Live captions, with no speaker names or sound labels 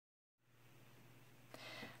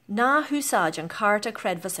ná húsáid an carta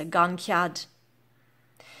credmhasa gan cead.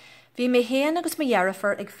 Bhí mé héan agus mé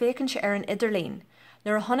dhearafar ag fécinse ar an idirlín,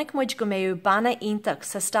 nuair a tháinig muid go méú banna ionteach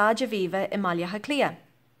sa stáide bhíomh i maileatha clia.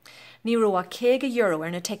 Ní raibh €100 ar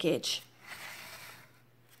na mccgaeilge.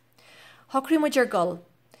 Thocrú muid ar gol.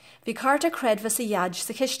 Bhí carta credmhas a dhead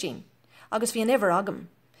sa chistín, agus bhí an ihar agam,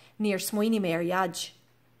 níor smuoine mé ar dhead.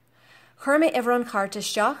 Chur mé ihar an carta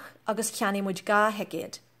isteach agus ceannaí muid ga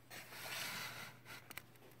mccgaeilge.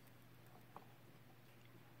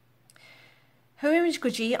 Thuimiid go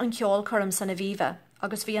dtí an ceol chum sanna bhíomh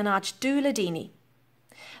agus bhí an áit dúla daoine.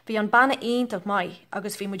 Bhí an banna ionteach mai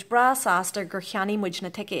agus bhí muid bras ásta gur cheannaí muid na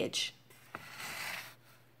mccgaeilge.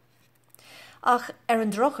 Ach ar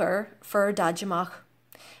an drochar fur daideamach,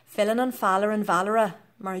 filan an fallar an bhalara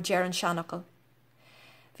mar a dear an seanachal.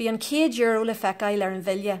 Bhí an €100 le feiceáil ar an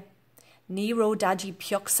bhilge, ní ró dadí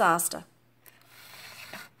peoch sásta.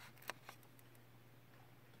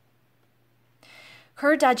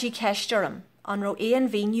 Chur dadí ceistem an ró éon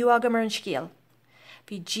bhíniu agam ar an scéal.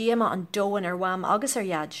 Bhí díama an dóin ar bham agus ar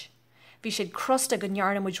dhead. Bhí siad crusta go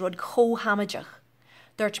nearna muid rud chomhamadeach,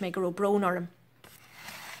 dúirt mé go ró brón orm.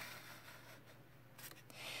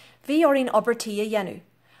 Bhí orín obertí a dhéanú,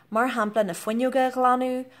 mar hampla na foiinniuga a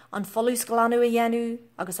glanú, an folús glanú a dhéanú,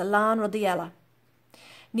 agus a lán rudí eile.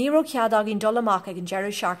 Ní ró cead agin dul amach ag an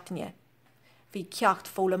dearú seachtaine. Bhí ceacht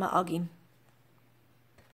fólama agin.